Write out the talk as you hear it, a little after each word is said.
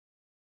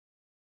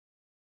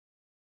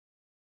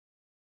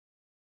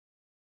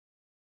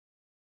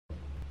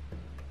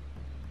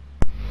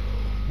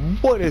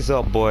What is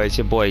up, boys? It's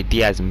your boy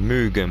Diaz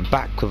Mugen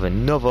back with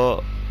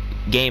another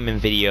gaming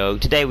video.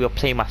 Today we are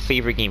playing my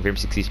favorite game, Rainbow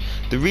Six Siege.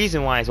 The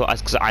reason why is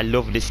because I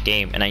love this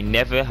game and I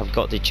never have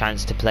got the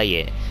chance to play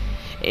it.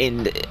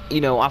 And you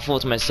know, I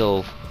thought to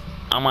myself,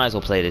 I might as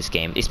well play this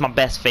game. It's my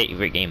best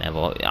favorite game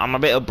ever. I'm a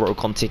bit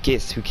broke on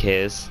tickets. Who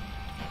cares?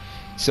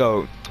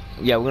 So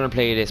yeah, we're gonna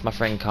play this. My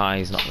friend Kai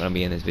is not gonna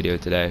be in this video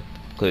today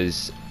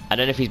because I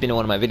don't know if he's been in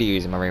one of my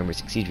videos, in my Rainbow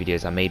Six Siege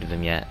videos I made of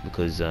him yet,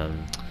 because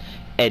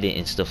edit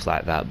and stuff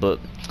like that. But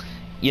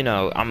you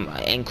know, I'm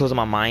in because of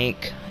my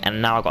mic,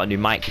 and now I got a new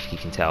mic, if you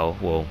can tell.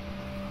 Well,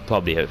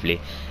 probably, hopefully,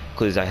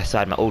 because I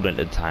had my old one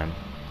at the time.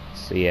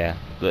 So yeah,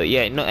 but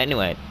yeah, no.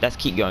 Anyway, let's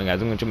keep going,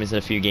 guys. I'm gonna jump into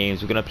a few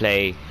games. We're gonna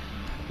play.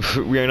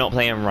 We're not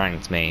playing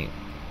ranked, mate.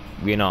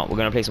 We're not. We're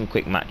gonna play some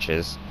quick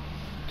matches.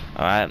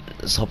 All right,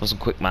 let's hop on some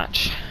quick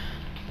match.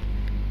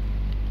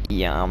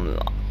 Yeah,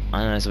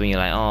 I know something you're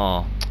like,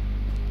 oh,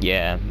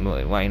 yeah,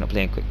 why are you not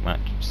playing quick match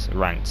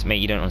ranked,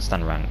 mate? You don't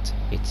understand ranked.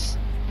 It's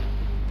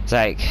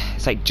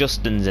like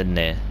Justin's in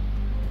there,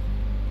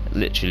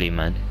 literally,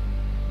 man.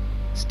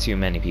 It's too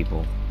many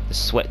people. They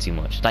sweat too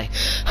much. Like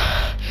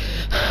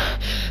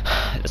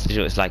that's literally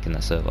what it's like in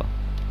that server.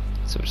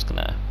 So we're just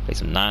gonna play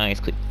some nice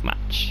quick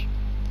match.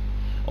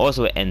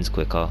 Also, it ends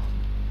quicker.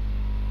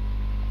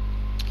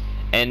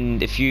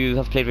 And if you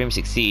have played Rainbow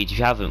Six Siege, if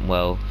you haven't,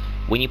 well,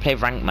 when you play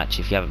ranked match,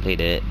 if you haven't played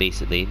it,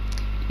 basically,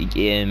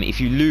 if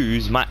you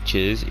lose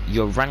matches,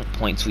 your rank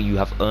points that you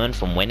have earned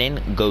from winning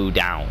go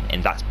down,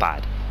 and that's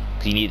bad.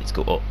 You need it to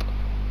go up.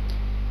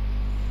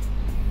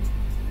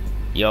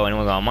 Yo,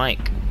 anyone got a mic?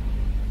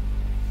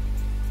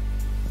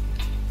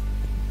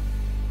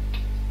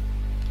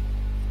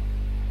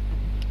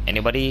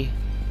 Anybody?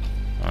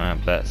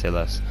 Alright, bet, say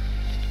less.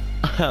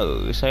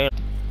 Oh, say.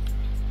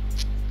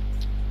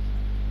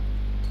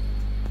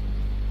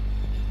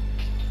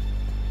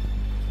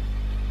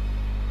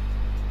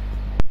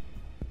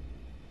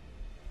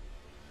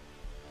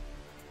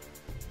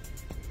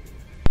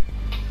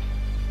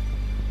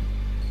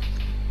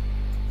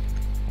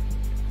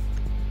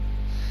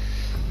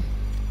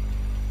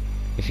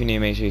 If you're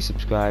new, make sure you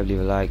subscribe, leave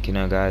a like, you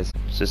know, guys.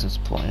 It's just some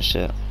support and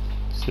shit.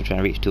 Still trying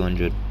to reach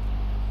 200.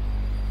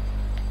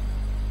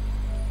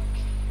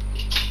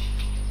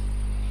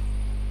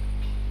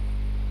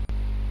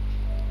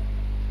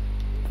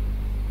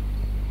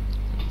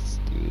 Let's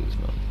do this,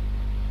 man.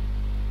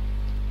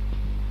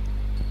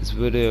 This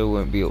video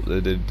won't be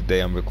uploaded the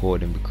day I'm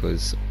recording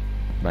because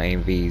my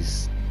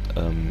AMV's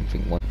I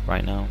think one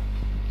right now.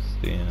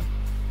 So yeah.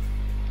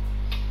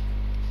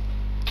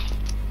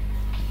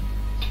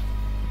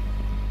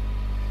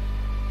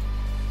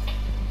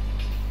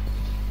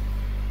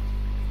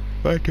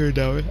 I turned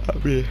down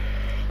at me.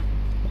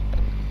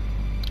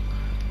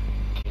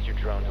 Use your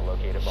drone to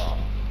locate a bomb.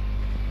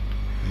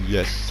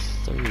 Yes,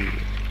 sir.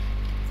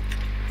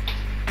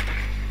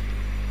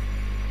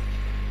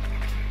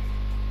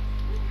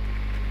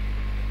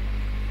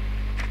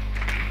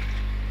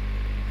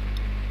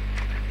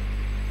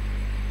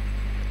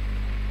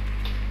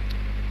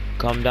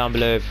 Comment down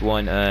below if you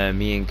want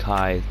me and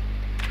Kai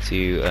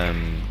to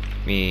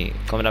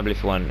comment down below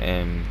if you want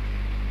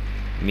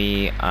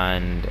me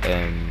and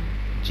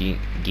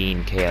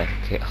Geen Chaos.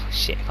 Oh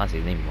shit, I can't say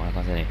his name anymore. I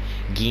can't say his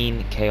name.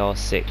 Geen Chaos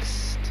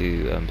 6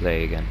 to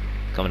play again.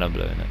 Comment down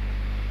below, innit?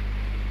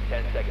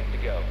 10 seconds to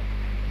go.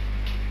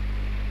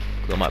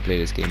 I might play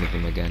this game with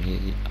him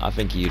again. I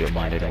think you don't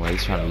mind anyway.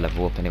 He's trying to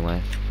level up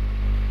anyway.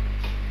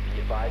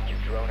 Be advised your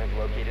drone has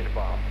located a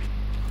bomb.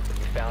 If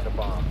you found a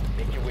bomb,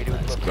 make your way to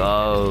its Let's location.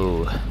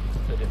 go.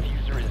 The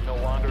diffuser is no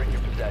longer in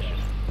your possession.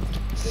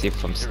 See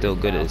if I'm still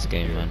good at this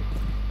game, man.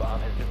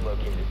 Bomb has been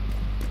located.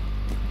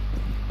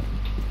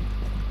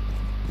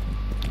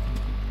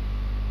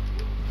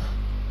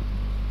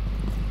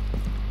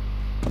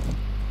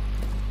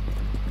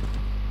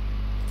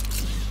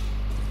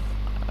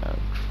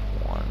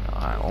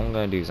 Alright, what I'm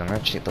gonna do is I'm gonna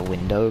check the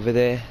window over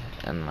there,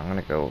 and I'm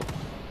gonna go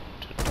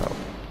to the top.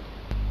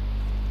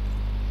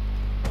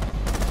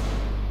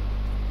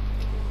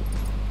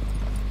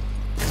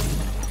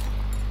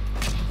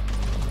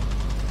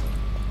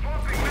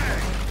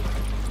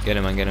 Get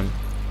him, man, get him.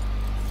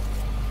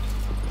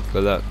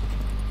 Good luck.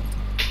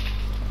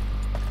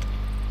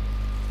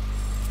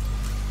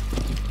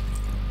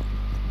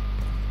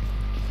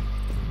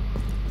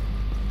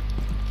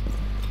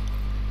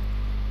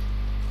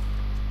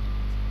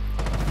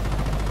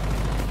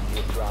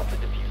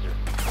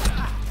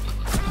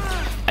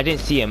 I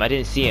didn't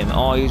see him.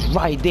 Oh, he was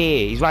right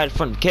there. He's right in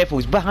front. Careful,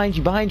 he's behind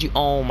you.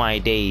 Oh my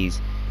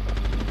days.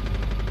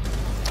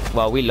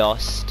 Well, we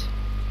lost.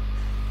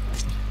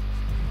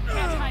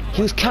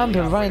 He was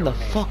camping right in the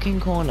fucking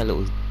corner,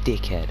 little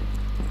dickhead.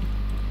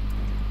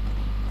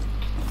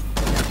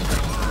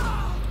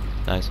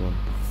 Nice one.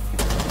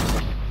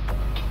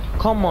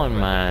 Come on,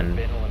 man.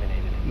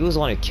 He was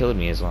the one who killed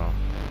me as well.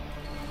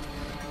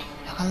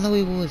 Look how low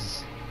he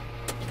was.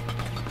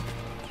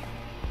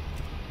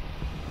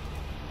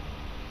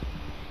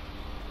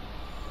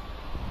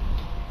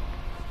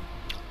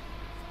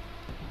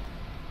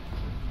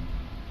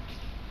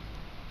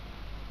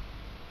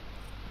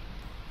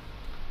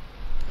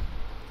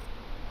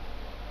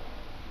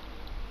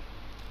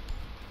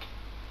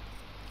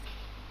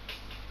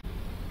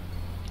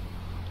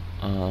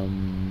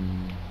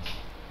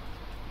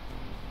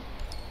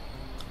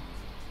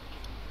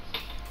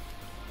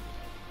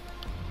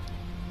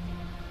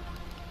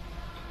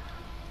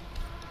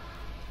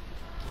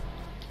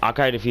 I'll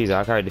carry the diffuser,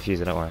 I'll carry the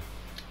diffuser, don't worry.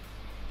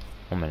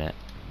 1 minute.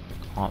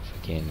 Can't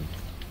freaking...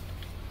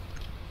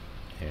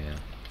 Yeah.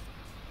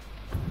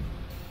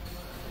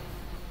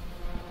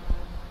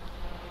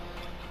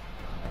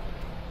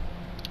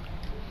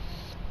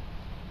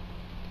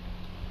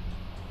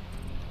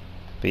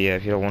 But yeah,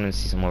 if you don't want to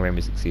see some more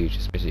Rainbow Six Siege,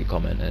 just basically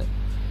comment it.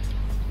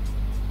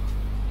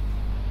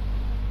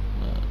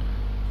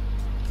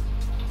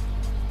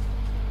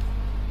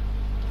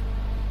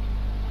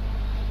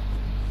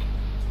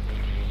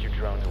 Use your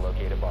drone to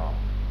locate a bomb.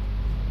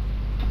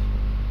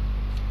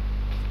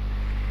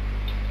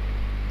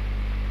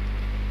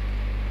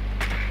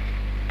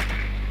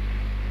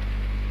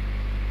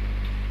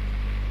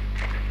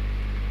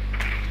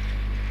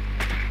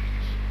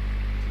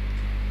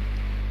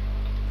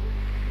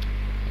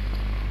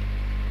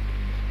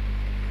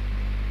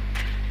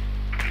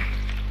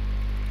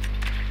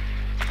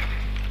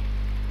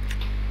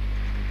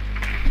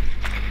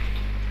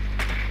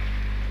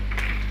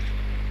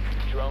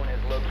 Drone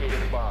has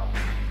located a bomb.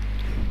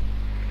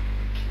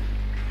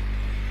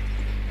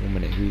 1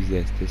 minute, who's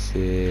this? This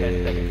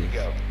 10 seconds is... to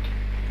go.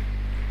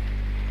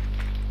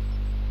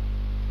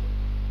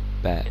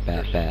 Bet.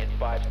 Insertion in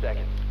 5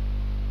 seconds.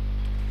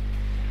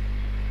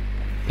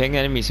 Ping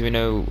enemies so we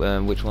know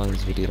which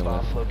ones we're dealing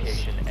Bomb with.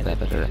 location and Bet.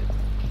 defuse it.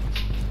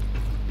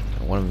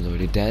 One of them's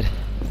already dead.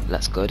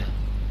 That's good.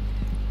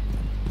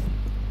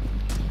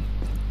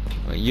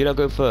 Well, you don't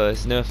go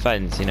first, no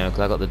offense, you know,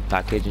 because I got the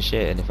package and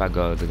shit, and if I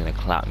go, they're gonna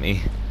clap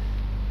me.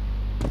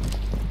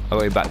 I'll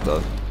go back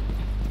though.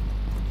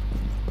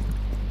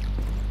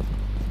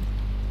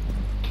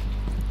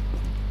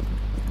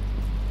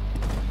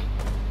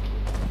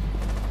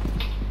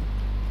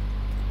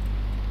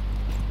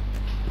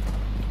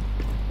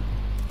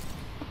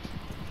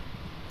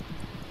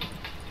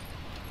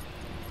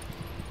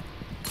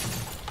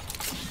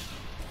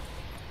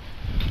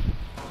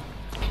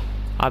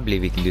 I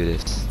believe we can do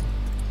this.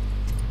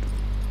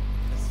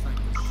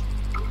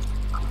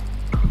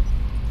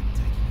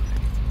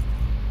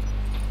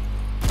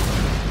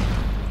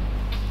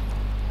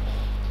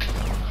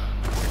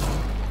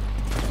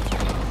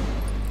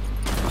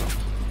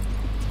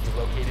 You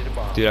located a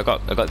bomb. Dude, I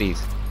got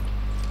these.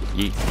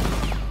 Yeet.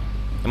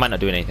 I might not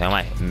do anything, I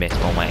might miss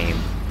all my aim.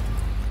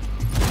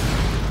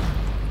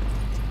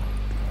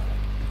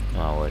 Oh,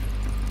 I would.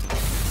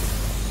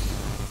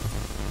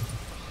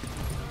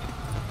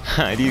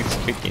 These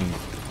freaking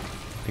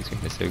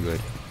are so good.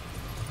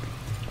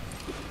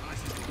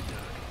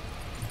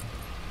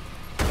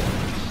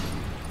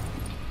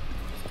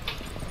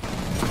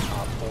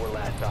 Op 4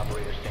 last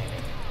operator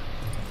standing.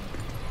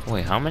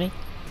 Wait, how many?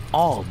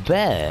 Oh,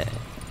 bet.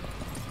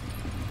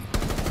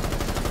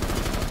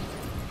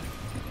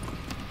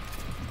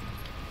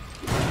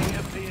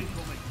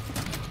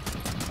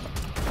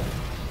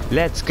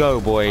 Let's go,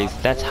 boys.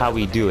 That's how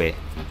we do it.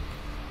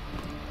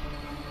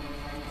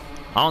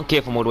 I don't care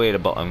if I'm all the way at the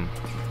bottom.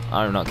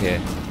 I do not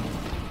care.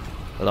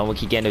 As long as we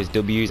keep getting those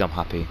W's, I'm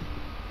happy.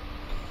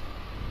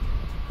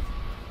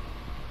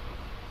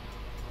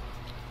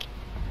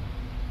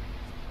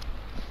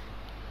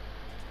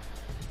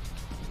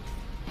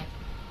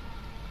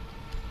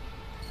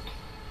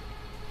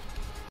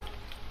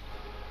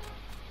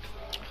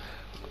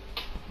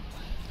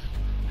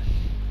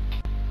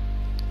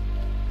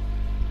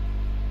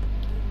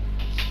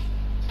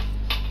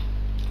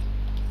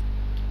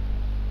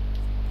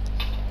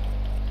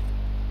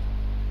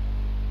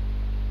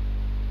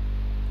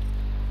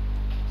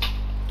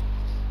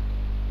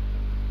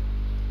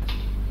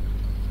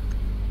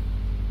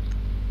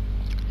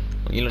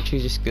 You don't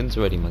choose your skins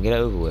already, man. Get it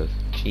over with.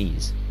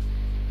 Jeez.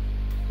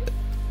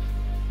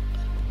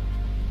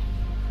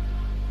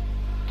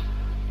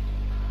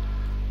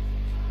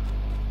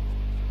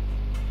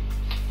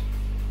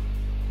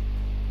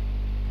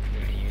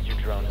 Need to use your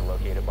drone to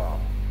locate a bomb.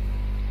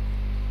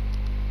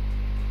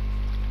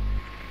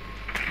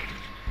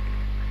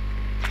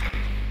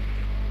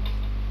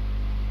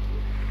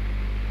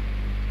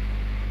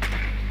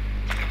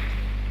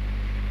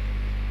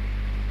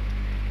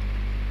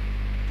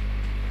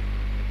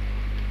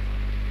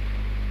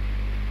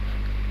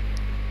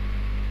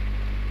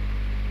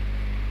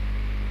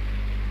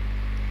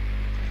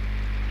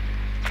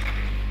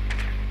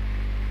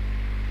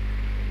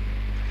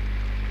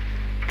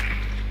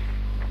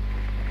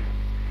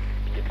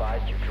 Be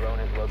advised your drone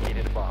has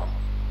located a bomb.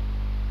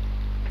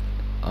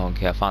 I don't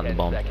care. I found the 10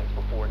 bomb. seconds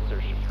before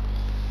insertion.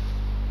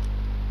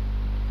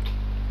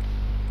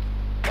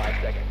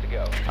 5 seconds to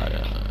go. I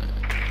don't know.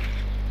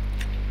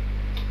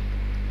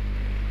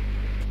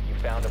 You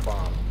found a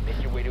bomb.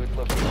 Make your way to its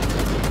location.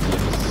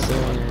 So...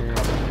 Cover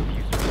the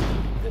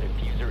diffuser. The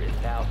diffuser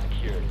is now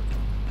secured.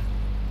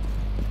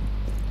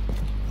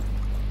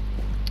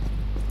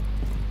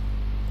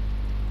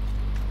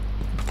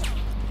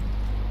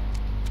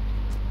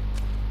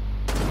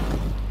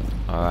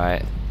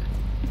 Alright.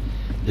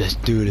 Let's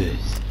do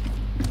this.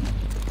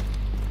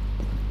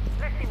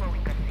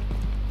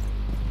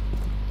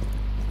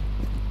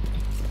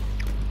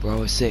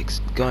 Bro,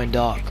 6, going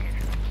dark.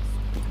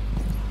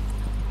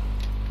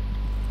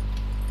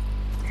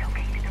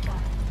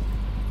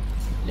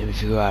 Let me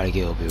figure out how to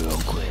get up here real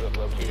quick.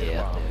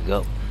 Yeah, there we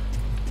go.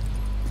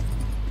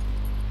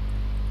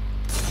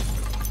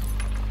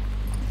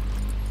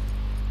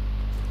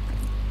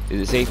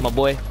 Is it safe, my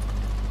boy?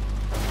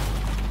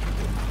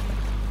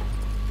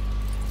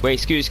 Wait,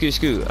 scoot.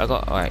 I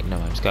got. Alright, no,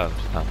 let's go.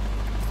 Oh.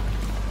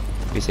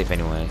 Be safe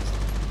anyway.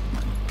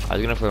 I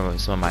was gonna throw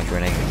some of my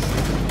grenades.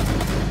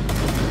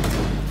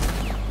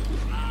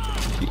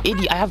 You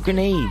idiot, I have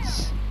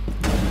grenades!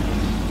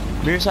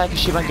 Mirror so I can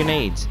shoot my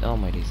grenades. Oh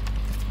my days.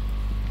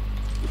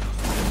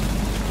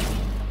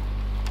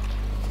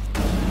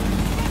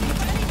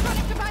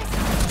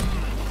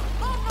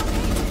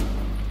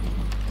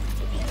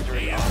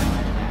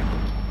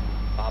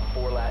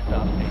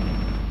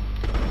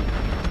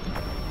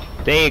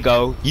 There you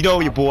go. You know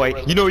your boy.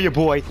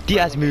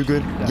 Diaz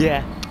Mugen.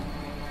 Yeah.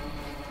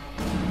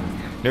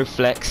 No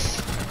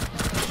flex.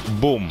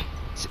 Boom.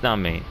 Sit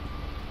down, mate.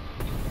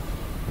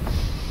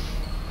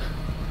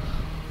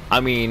 I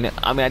mean,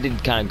 I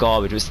did kind of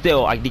garbage, but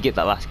still, I did get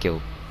that last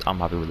kill. I'm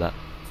happy with that.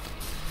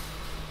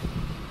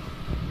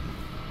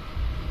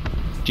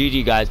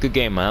 GG, guys. Good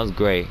game, man. That was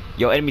great.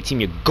 Yo, enemy team,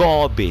 you're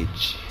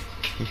garbage.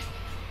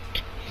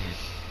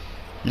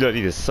 You don't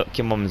need to suck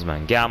your mums,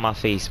 man. Get out of my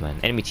face, man.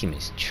 Enemy team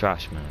is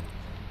trash, man.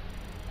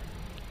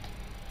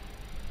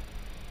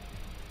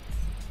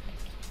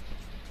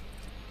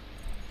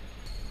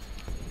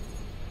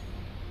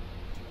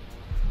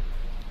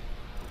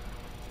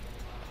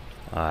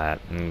 Alright,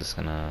 I'm just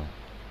gonna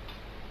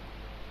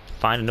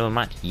find another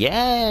match.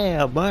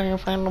 Yeah, boy,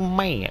 find a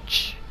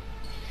match.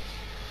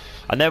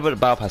 I never put a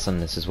battle pass on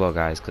this as well,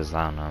 guys, because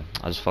I don't know.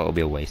 I just thought it would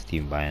be a waste of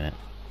even buying it,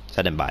 so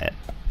I didn't buy it.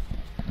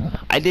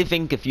 I did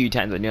think a few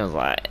times when I was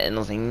like,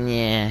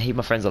 yeah,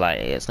 my friends are like,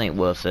 hey, it's not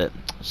worth it.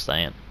 Just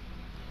saying.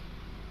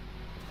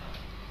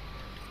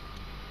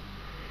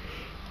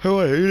 Oh,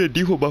 I heard a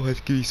default battle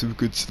pass give you some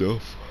good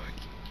stuff.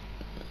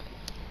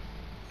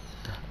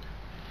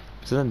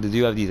 So then they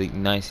do have these like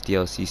nice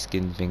DLC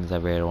skin things I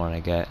really want to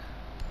get.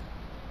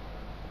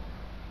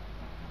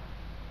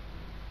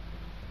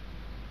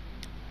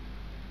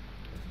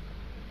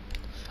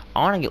 I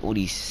want to get all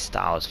these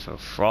styles for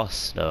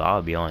Frost though,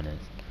 I'll be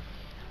honest.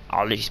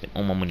 I'll literally spend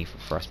all my money for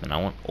Frost, man.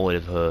 I want all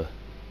of her.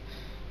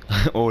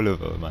 All of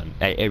her, man.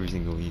 Like, every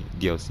single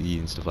DLC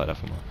and stuff like that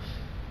from her.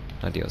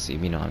 Not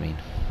DLC, you know what I mean.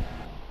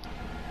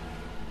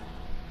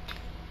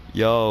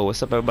 Yo,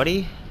 what's up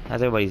everybody?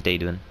 How's everybody's day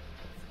doing?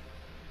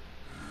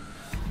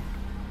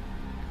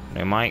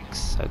 No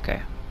mics?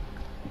 Okay.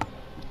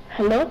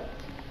 Hello?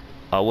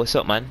 Oh, what's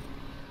up, man?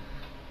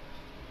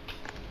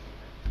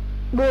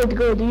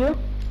 Good, you?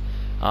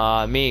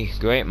 Me,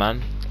 great,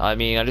 man. I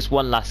mean, I just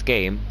won last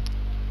game.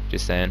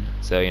 Just saying.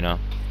 So, you know.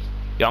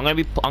 Yo, I'm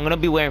gonna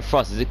be wearing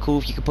Frost. Is it cool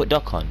if you could put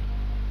Doc on?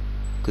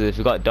 Because if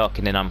you got Doc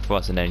and then I'm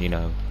Frost and then, you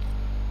know,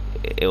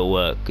 it'll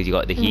work. Because you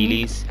got the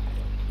Heelys.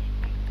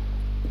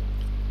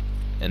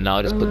 And now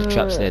I'll just put the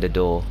traps near the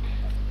door.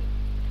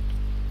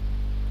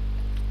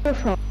 Where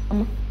from?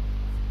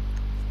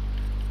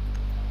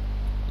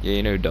 Yeah,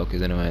 you know who Doc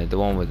is anyway. The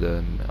one with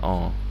the...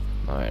 Oh.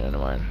 Alright, never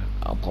mind.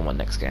 I'll pull my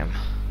next game.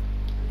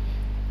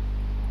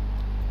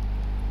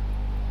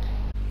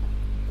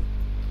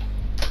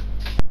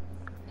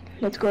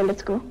 Let's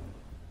go.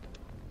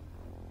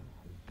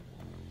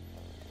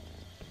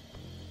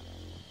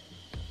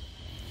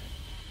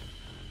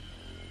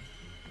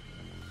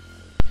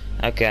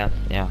 Okay,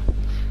 yeah.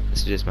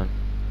 Let's do this, man.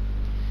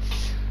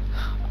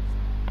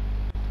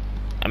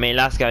 I mean,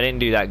 last game I didn't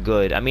do that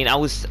good. I mean, I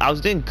was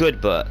doing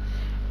good, but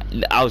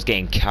I was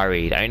getting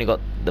carried. I only got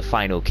the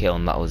final kill,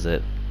 and that was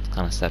it. It's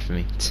kind of sad for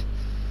me.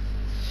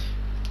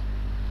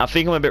 I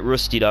think I'm a bit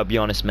rusty, though, I'll be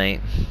honest, mate.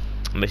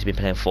 I must have been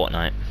playing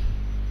Fortnite.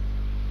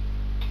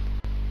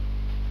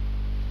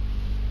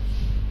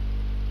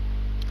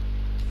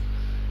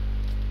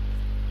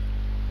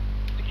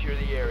 Secure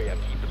the area.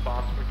 Keep the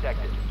bombs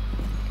protected.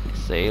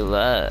 Say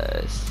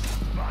less.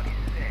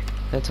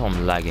 That's how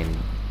I'm lagging.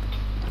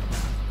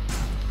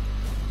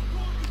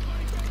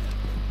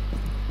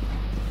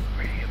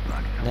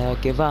 Never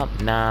give up,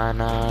 nah.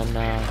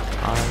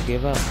 I'll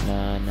give up,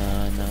 nah.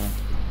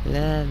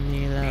 Let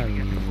me love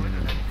you.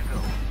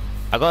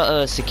 I got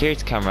a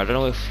security camera. I don't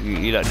know if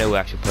you don't know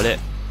where I should put it.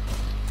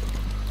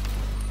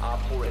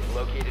 Op 4 has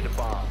located a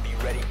bomb. Be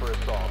ready for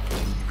assault.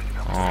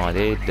 Oh,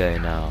 did they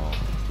now?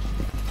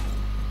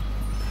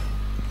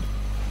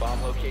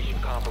 Bomb location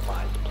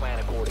compromised. Plan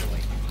accordingly.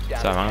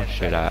 So I'm gonna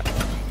show that.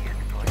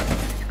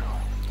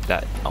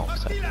 Oh,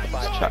 sorry.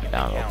 Let's track it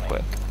down real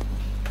quick.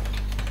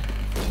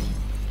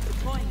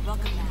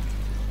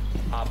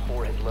 Op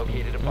 4 has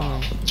located a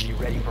bomb. Be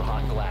ready for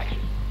hostile action.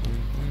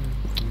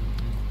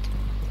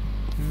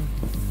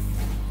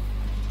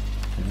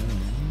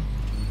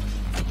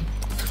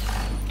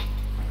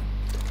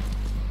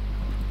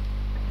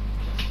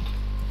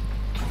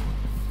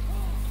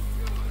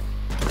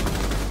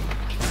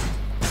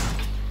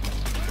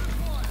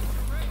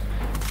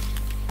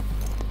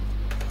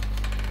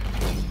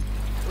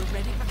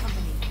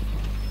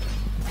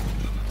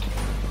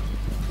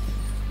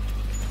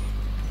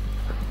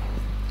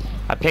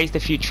 placed a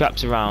few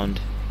traps around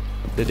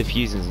the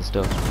diffusers and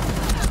stuff.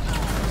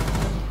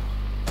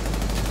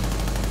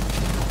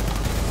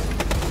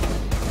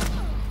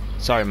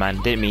 Sorry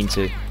man, didn't mean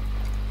to.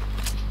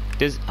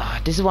 This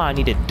is why I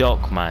need a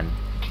dock, man.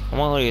 I'm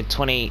only at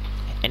 28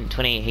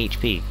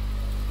 HP.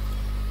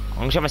 I'm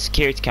gonna check my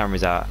security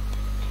cameras out.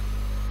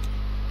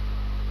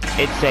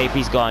 It's safe,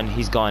 he's gone,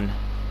 he's gone.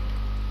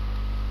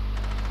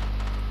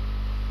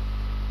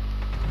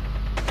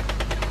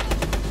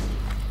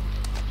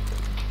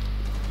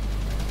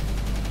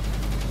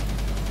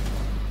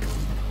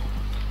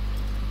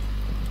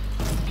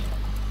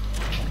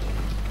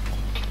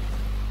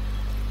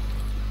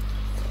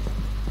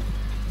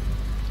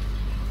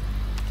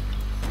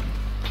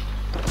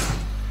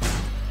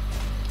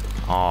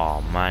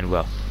 Oh man,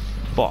 well,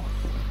 fucked.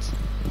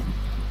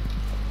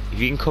 If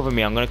you can cover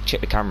me, I'm gonna check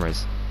the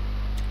cameras.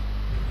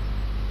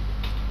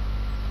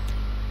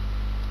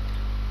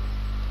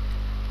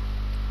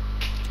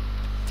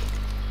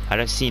 I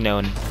don't see no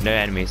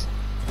enemies.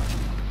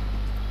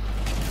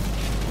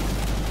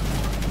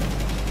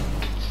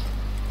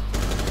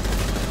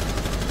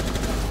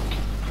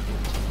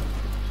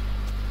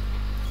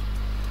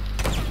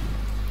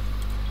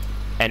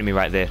 Enemy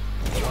right there.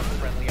 One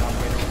friendly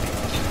operator remaining.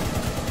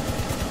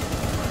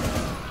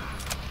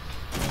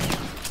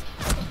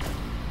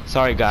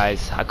 Sorry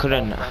guys, I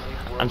couldn't.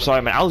 I'm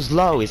sorry man, I was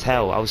low as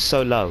hell. I was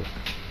so low.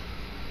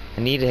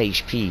 I needed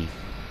HP.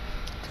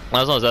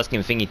 I was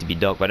asking Thingy to be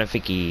dock, but I don't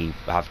think he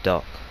have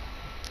dock.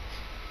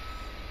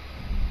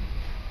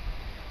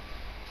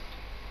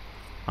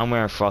 I'm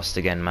wearing Frost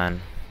again,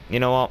 man.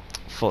 You know what?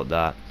 Fuck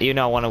that. Even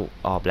though I wanna.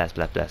 Oh, bless.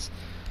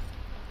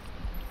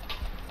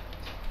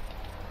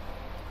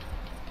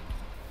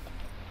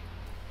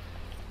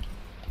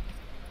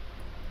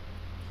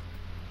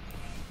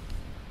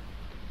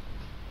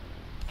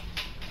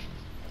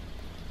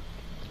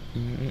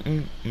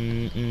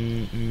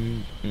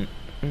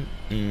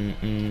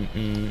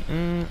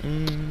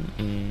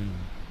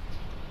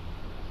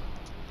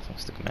 I'm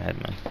stuck in my head,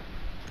 man.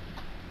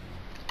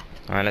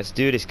 Alright, let's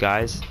do this,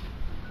 guys.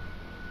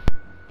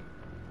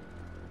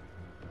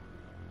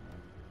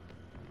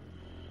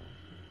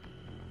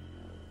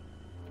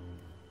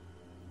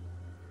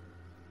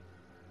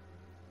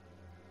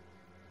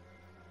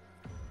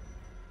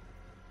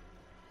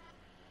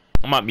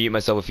 I might mute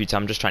myself a few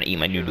times, I'm just trying to eat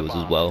my noodles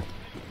as well.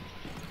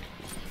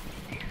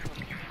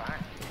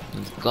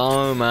 Let's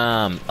go,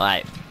 man.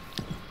 Alright.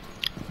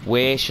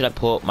 Where should I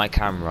put my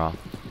camera?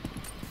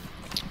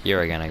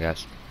 Here again, I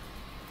guess.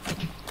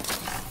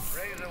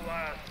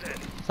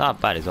 It's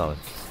not bad as well. I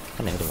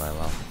can hit it very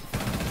well.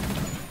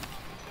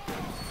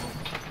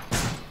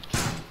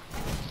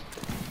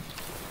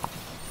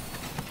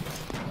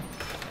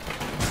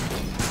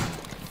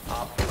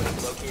 Op 4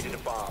 has located a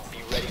bomb. Be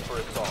ready for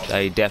assault.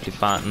 They definitely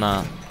found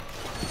that.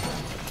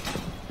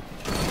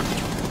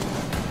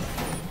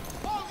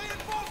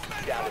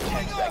 Down to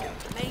 10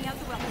 seconds. Laying out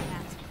the welcome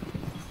mat.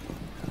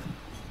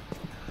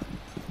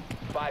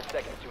 5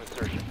 seconds to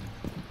insertion.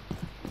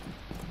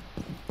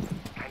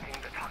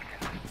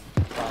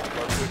 Bomb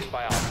located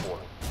by Op 4.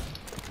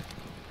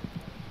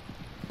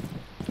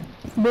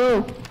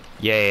 Bro,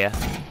 Yeah.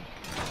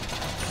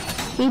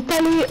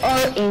 Italy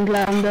or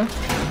England?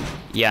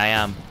 Yeah, I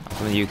am. I'm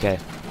from the UK.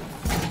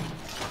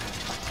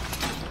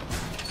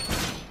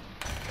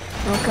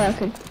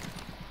 Okay.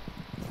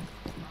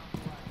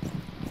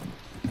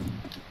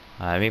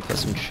 Let me put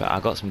some I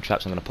got some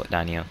traps I'm gonna put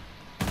down here.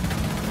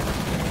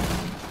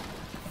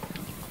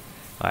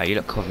 Alright, you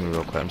look cover me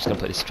real quick. I'm just gonna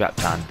put this strap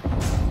down.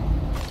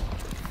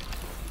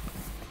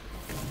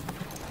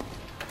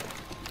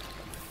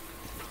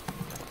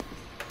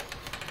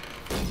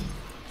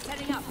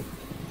 Setting up.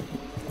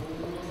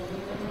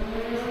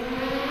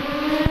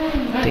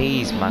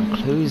 Please, man,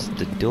 close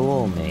the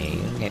door, mate.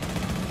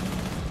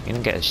 You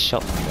don't get a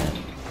shot from there.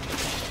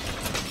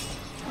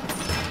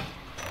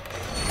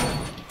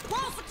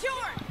 Wall secure.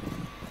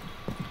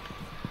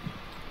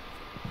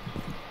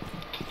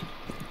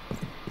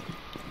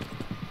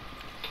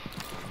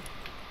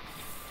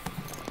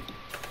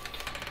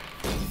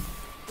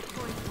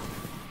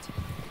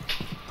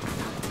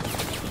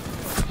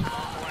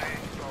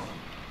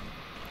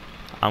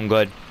 I'm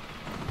good.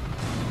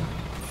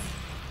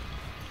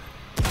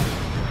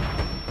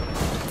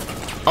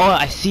 Oh,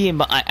 I see him,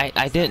 but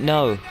I didn't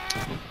know.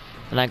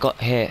 And I got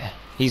hit.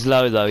 He's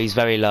low though, he's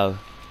very low.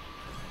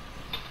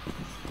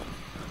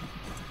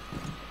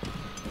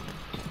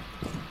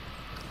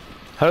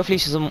 Hopefully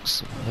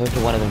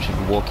one of them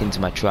should walk into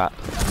my trap.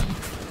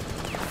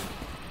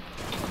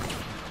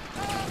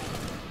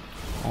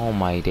 Oh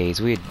my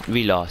days, we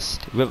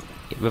lost.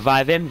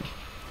 Revive him.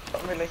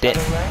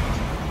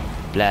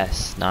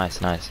 Bless. Nice.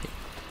 Nice.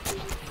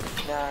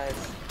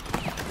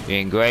 You're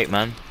doing great,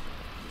 man.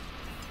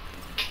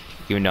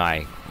 Even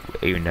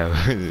though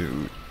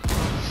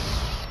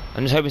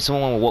I'm just hoping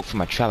someone will walk through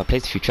my trap. I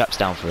placed a few traps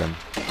down for him.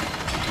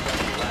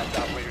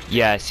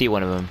 Yeah, I see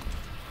one of them.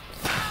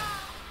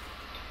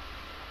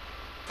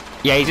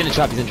 Yeah, he's in the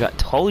trap.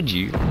 Told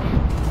you.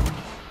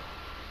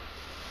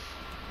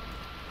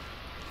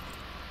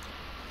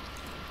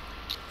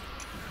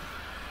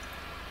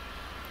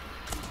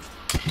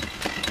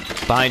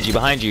 Behind you,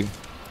 behind you.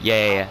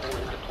 Yeah.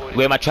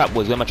 Where my trap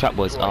was,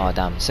 Oh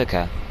damn, it's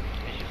okay.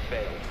 Mission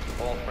failed.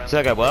 All friendly It's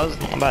okay, well,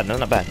 not bad, no,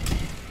 not bad.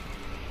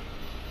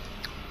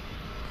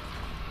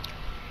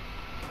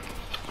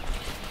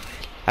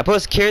 I put a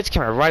security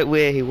camera right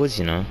where he was,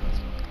 you know.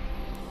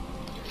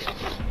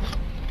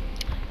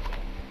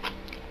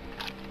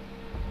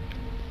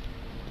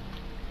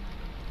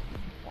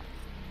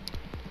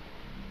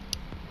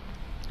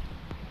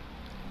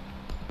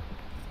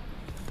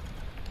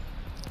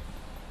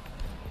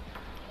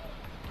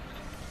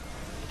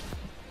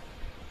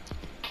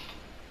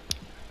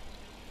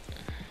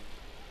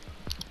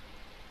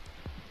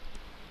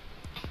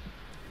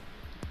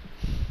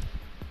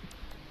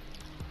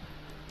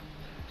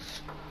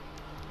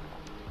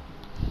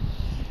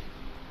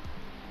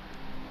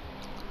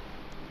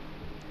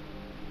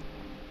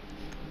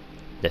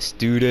 Let's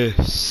do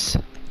this.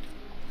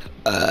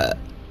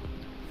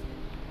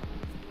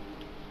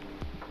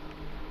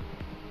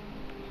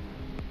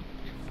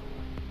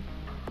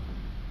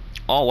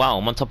 Oh wow,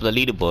 I'm on top of the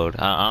leaderboard.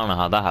 I don't know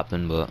how that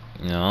happened, but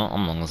you know,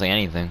 I'm not gonna say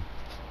anything.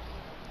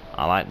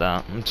 I like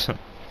that.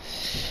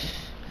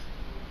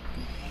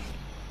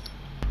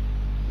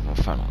 I'll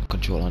find out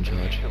control on We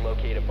need charge. to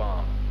locate a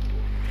bomb.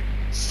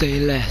 Say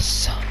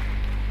less.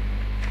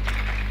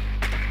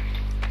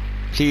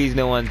 Please,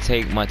 no one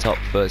take my top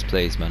first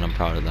place, man. I'm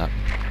proud of that.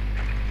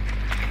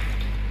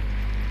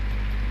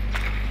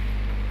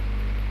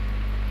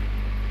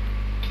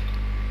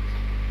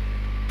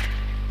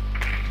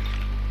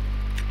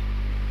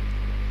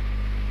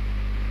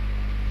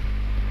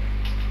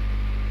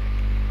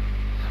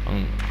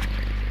 I'm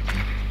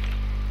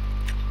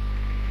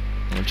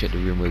gonna check the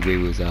room where we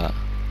was at.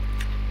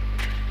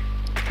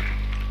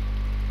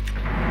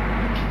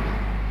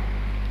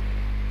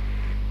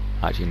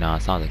 Actually, no,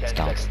 it sounds like it's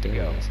 10 seconds to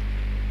go. downstairs.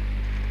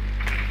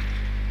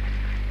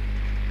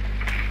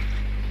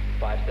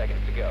 5 seconds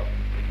to go.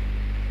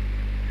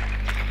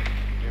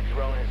 Your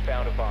drone has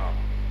found a bomb.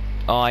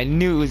 Oh, I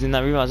knew it was in that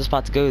room. I was just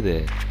about to go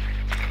there.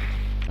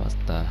 What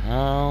the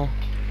hell?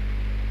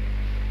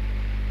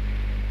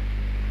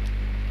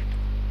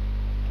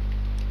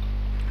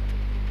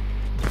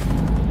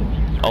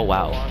 Oh No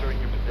wow. longer in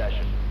your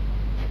possession.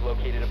 You've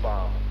located a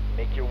bomb.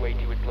 Make your way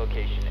to its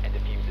location and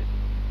defuse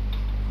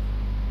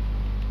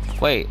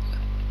it. Wait.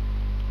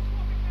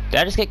 Did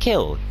I just get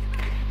killed?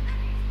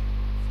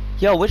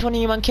 Yo, which one of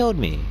you man killed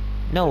me?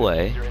 No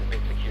way. User has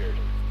been secured.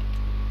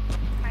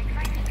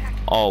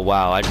 Oh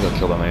wow, I just got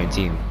killed by my own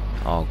team.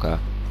 Oh okay.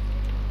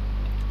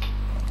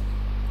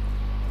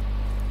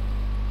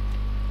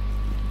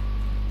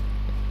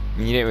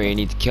 You didn't really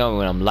need to kill me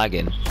when I'm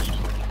lagging.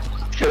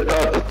 Shut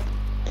up.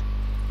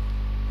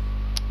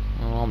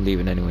 Oh, I'm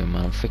leaving anyway,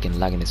 man. I'm freaking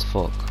lagging as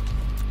fuck.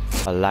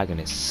 I'm lagging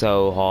it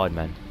so hard,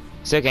 man.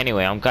 It's okay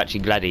anyway. I'm actually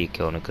glad that you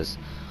killed me because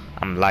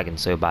I'm lagging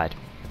so bad.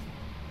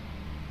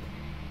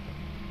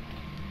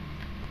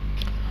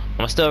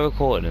 I'm still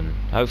recording.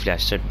 Hopefully I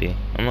should be.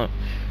 I'm not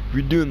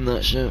redoing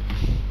that shit.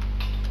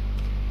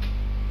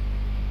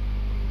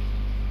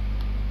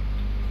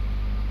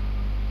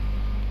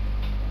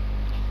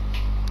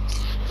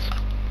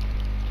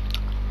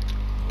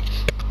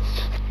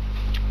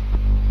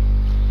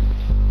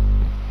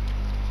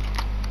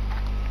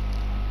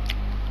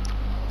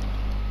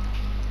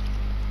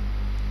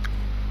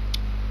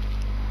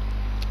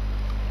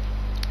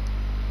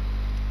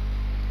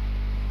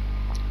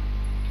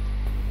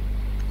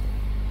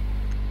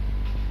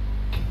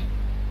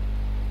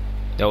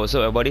 Yo, what's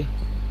up, everybody?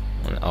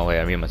 Oh wait,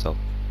 I muted myself.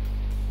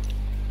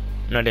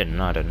 No, I didn't.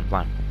 No, I didn't.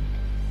 Fine.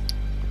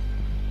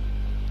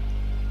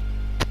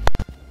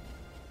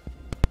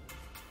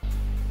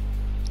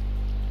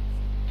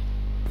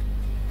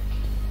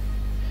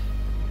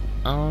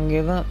 I don't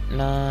give up,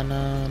 nah,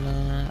 nah,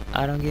 nah.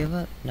 I don't give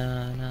up,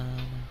 nah, nah,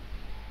 nah.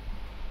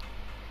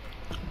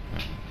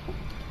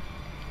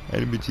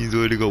 Enemy team's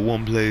already got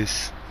one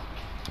place.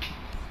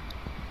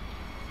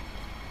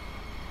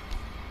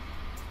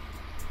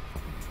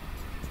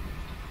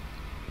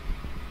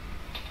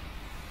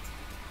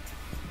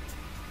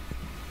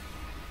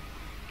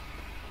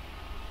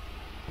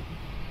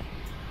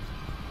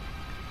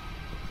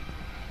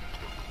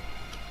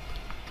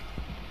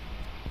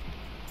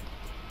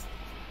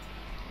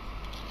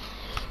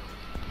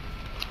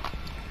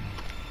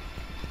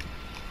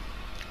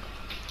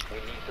 We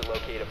need to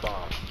locate a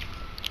bomb.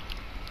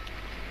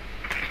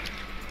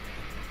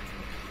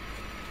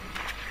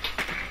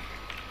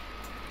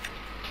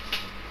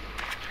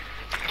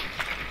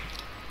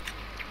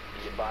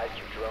 Be advised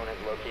your drone has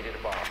located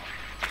a bomb.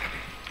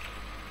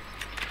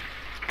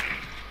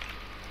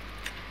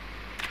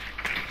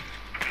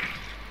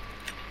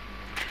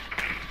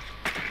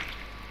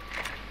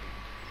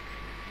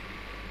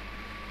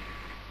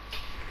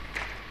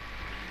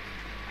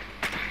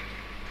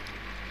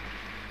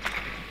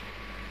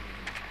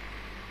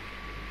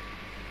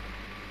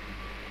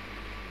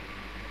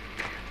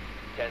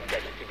 Ten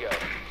seconds to go.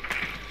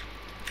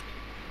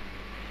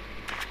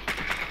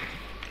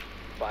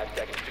 5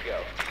 seconds to go.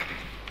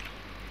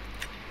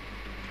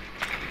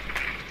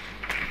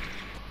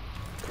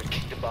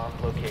 Proceed to bomb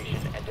location.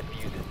 location and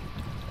defuse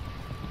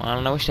it.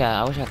 Man, I wish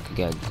I could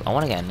get. I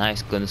want to get a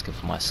nice gun skin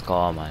for my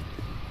Scar, man.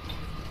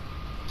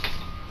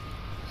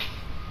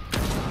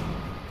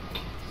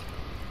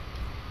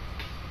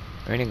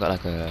 I really got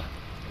like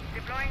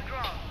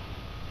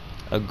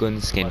a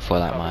gun skin for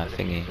like my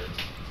thingy.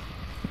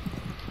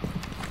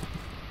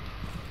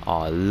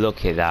 Oh,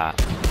 look at that!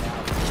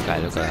 Guy,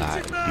 look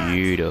at that!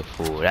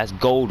 Beautiful. That's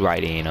gold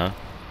right there, you know.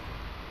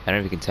 I don't know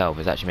if you can tell,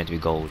 but it's actually meant to be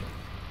gold.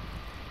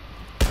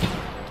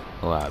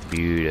 Wow,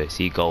 beautiful.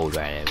 See gold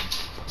right there.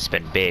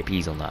 Spent bare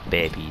peas on that,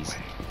 bare peas.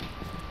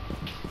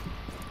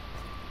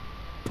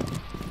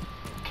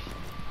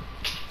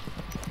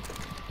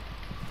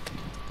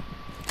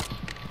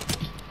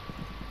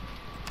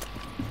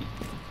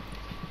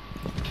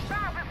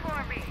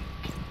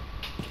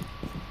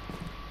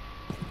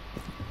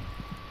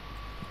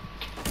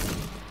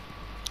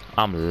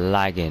 I'm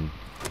lagging.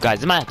 Guys,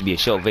 this might have to be a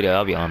short video,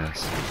 I'll be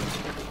honest.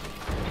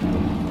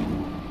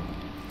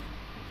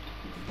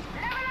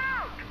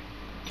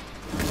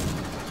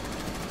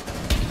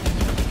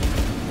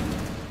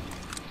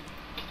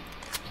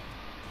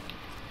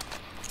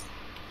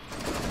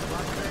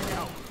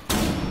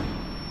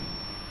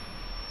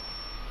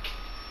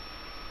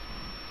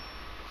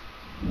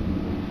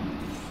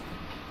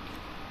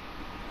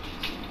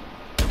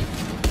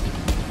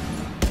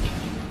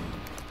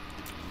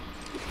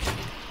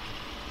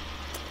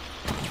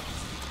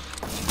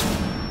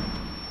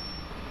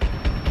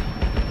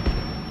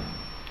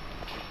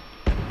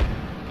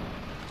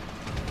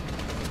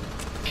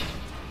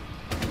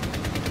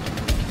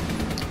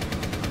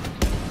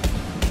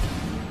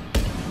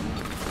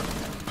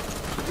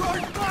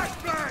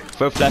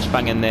 Throw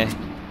flashbang in there. No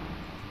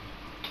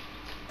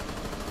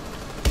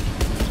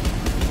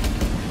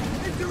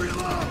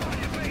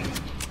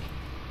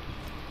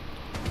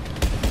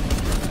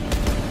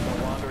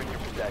longer in your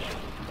possession.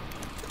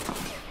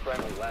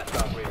 Friendly, last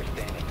operator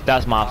standing.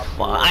 That's my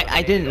fault.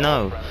 I didn't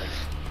know.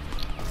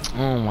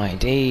 Oh my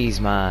days,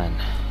 man.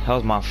 That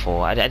was my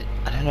fault. I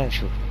don't know if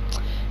she...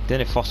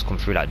 Didn't Frost come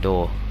through that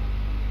door?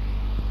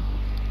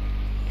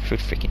 Threw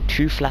freaking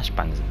 2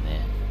 flashbangs in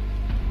there.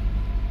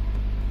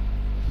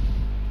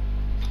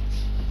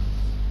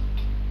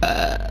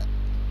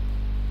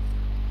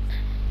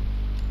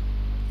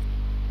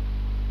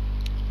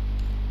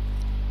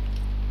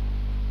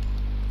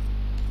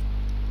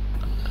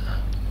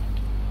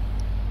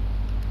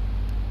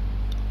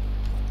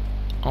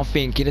 I'm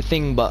thinking a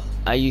thing, but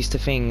I used to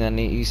think I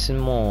need to use some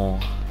more.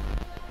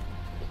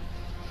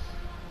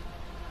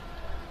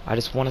 I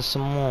just wanted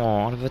some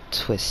more out of a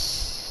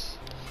twist.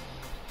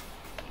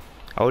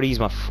 I already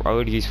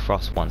used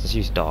Frost once. Let's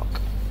use Dark.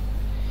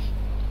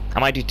 I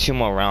might do 2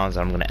 more rounds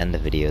and I'm gonna end the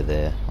video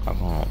there. I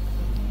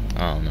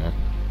don't know.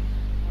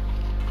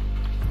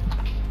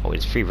 Oh,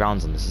 there's 3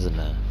 rounds on this, isn't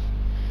there?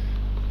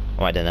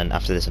 Alright then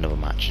after this another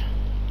match.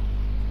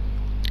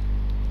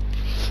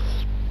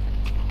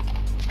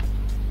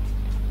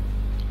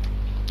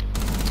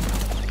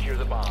 Secure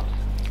the bombs.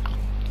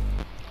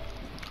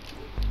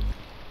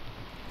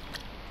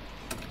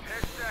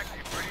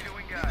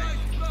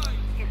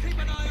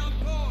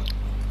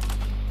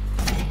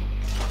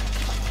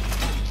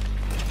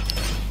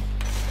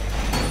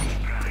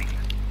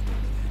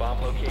 Bomb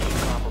location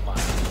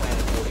compromised. Plan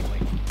accordingly.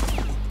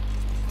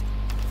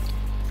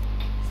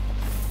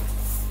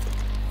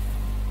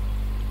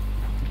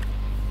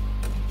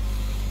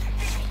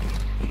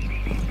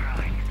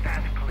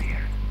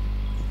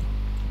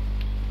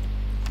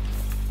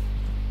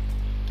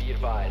 Be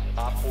advised,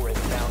 Op 4 has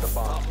found a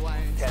bomb.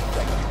 10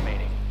 seconds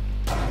remaining.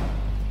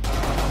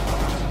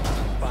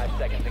 5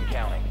 seconds and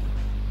counting.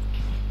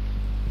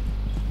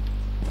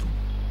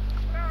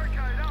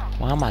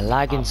 Why am I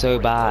lagging Op so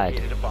 4 has bad?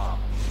 located a bomb.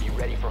 Be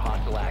ready for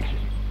hostile action.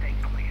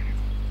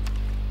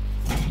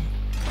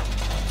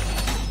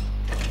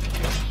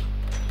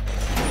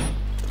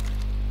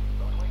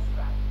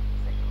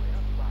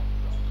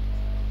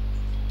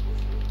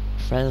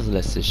 Friends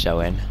list is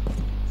showing.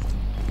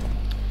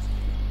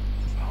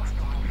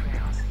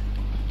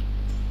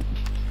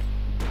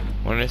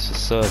 When it's a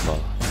server,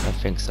 I don't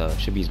think so. I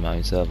should use my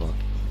own server.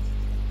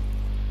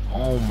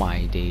 Oh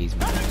my days,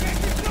 man.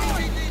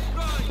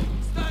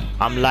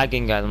 I'm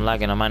lagging, guys. I'm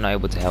lagging. I might not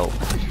able to help.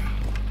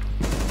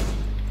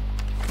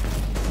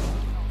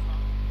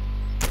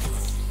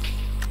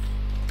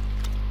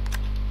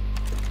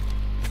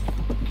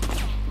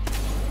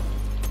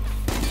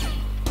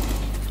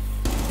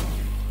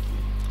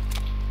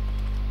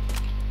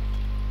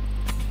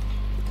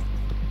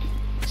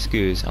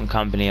 Excuse, I'm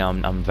company.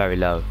 I'm very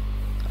low.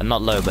 I'm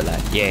not low, but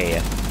like,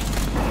 yeah.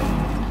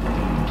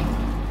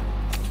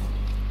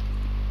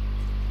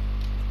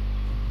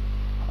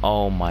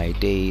 Oh my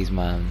days,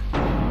 man.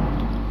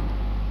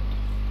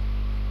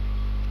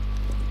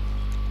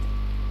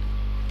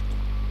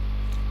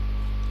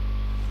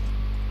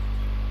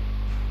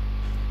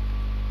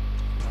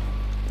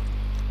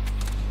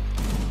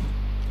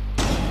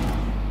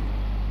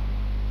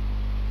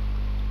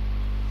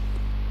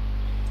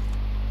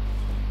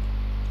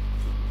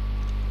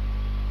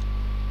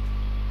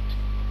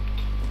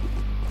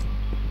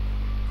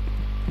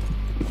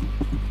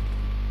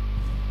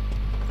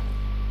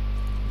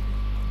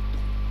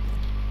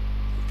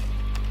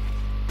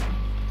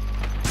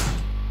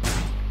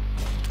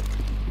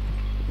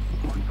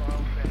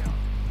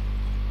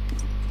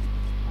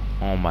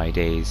 Oh my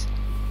days.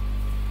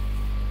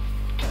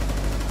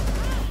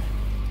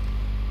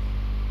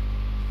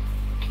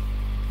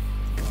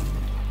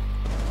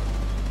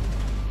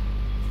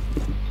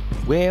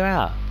 Where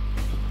at?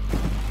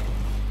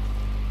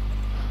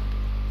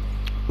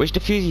 Which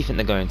defuse do you think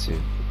they're going to?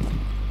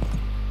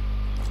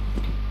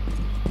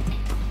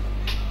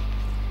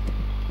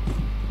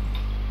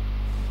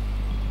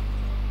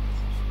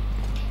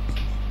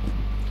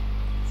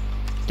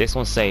 This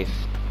one's safe.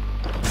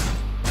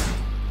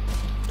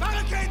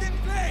 Barricade in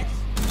place!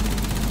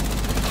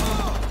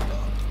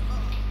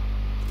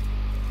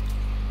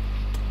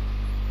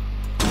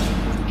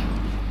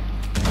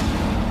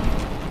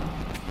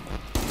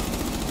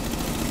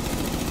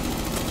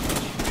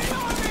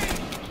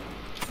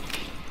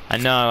 I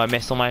know, I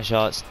missed all my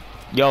shots.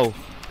 Yo,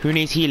 who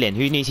needs healing?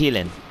 Who needs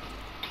healing?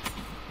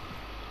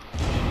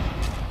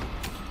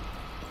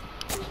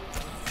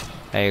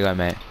 There you go,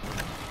 mate.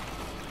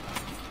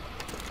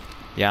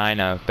 Yeah, I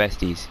know,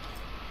 besties.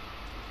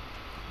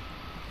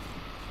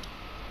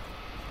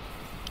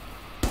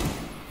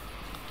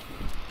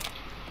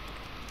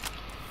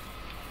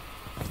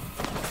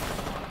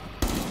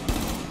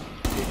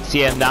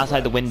 See him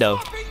outside the window.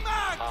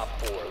 Op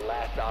 4,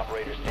 last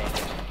operator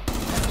standing.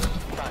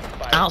 Time to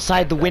fire.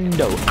 Outside the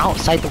window.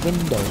 Outside the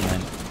window,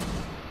 man.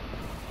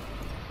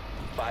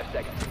 5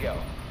 seconds to go.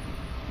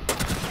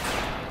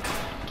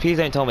 Please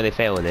don't tell me they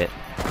failed it.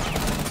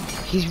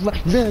 He's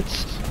right.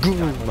 Let's go,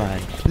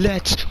 man.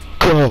 Let's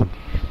go.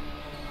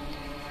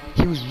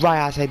 He was right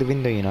outside the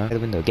window, you know. The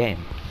window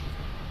game.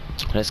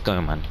 Let's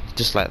go, man.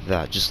 Just like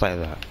that. Just like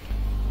that.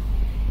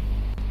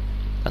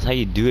 That's how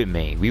you do it,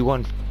 mate. We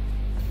won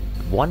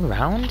 1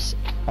 round?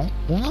 Oh,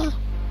 what?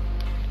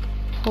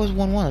 It was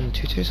 1-1,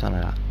 2-2,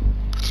 something like that.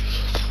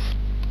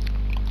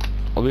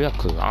 Oh, we got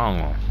cool. I don't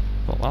know.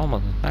 But what am I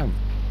going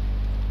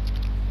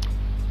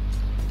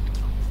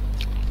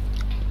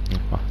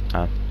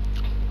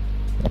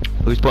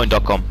Who's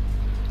point.com?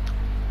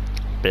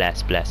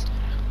 Bless, bless.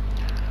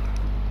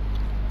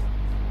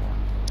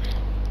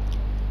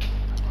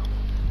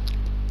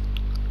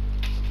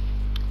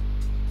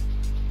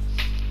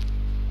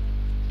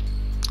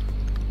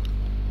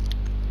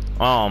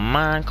 Oh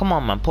man, come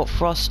on man, put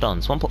frost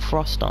on. Someone put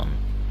frost on.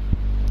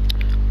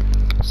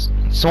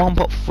 Someone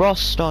put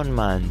frost on,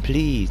 man,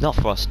 please. Not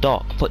frost,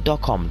 doc. Put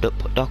doc on.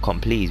 Put doc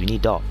on, please. We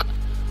need doc.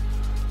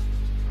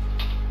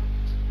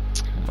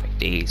 Oh my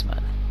days,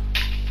 man.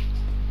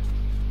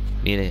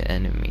 We need an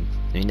enemy.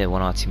 We need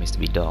one of our teammates to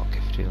be doc,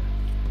 if you do.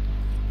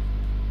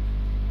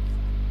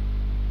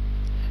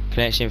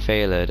 Connection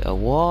failed.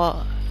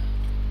 What?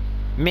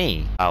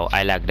 Me? Oh,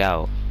 I lagged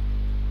out.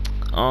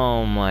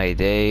 Oh my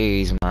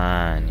days,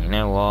 man. You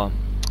know what?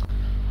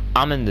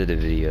 I'm into the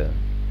video.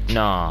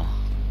 Nah.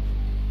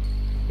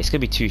 It's gonna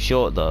be too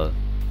short though.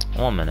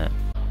 1 minute.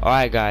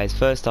 Alright guys,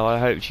 first off, I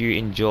hope you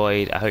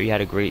enjoyed. I hope you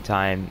had a great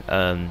time.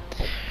 I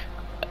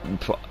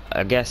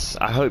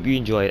hope you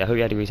enjoyed. I hope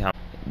you had a great time.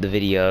 The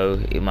video,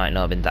 it might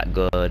not have been that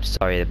good.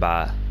 Sorry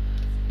about,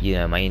 you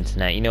know, my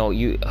internet. You know,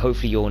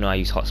 hopefully you all know I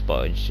use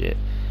hotspot and shit.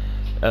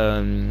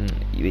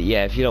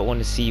 Yeah, if you don't want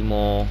to see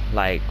more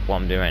like what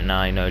I'm doing right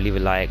now, you know, leave a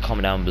like,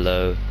 comment down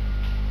below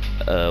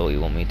what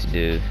you want me to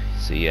do.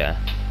 So yeah,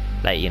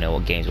 like, you know,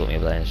 what games you want me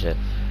to play and shit.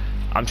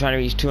 I'm trying to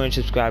reach 200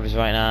 subscribers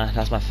right now.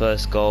 That's my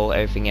first goal.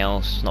 Everything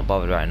else, not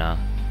bothered right now.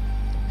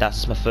 That's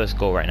just my first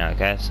goal right now,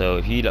 okay? So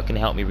if you lot can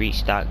help me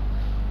reach that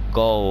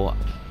goal,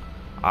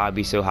 I'll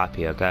be so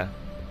happy, okay?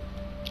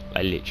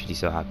 I literally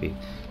so happy.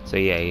 So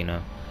yeah, you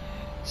know.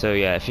 So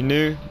yeah, if you're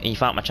new and you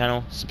found my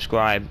channel,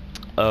 subscribe.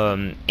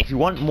 If you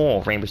want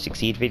more Rainbow Six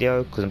Siege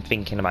video, because I'm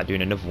thinking about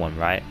doing another one,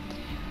 right?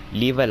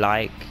 Leave a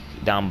like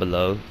down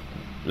below.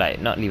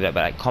 Like, not leave it,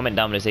 but like comment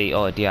down below, say,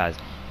 oh Diaz,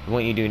 we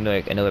want you to do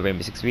like another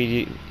Rainbow Six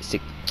video,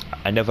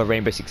 another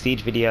Rainbow Six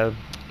Siege video.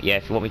 Yeah,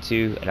 if you want me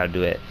to, and I'll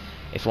do it.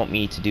 If you want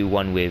me to do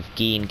one with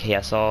Geen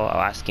KSR,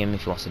 I'll ask him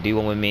if he wants to do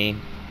one with me,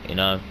 you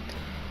know.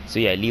 So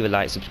yeah, leave a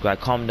like,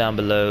 subscribe, comment down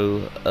below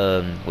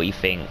what you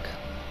think,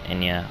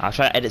 and yeah, I'll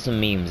try to edit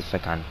some memes if I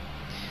can.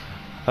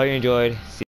 Hope you enjoyed. See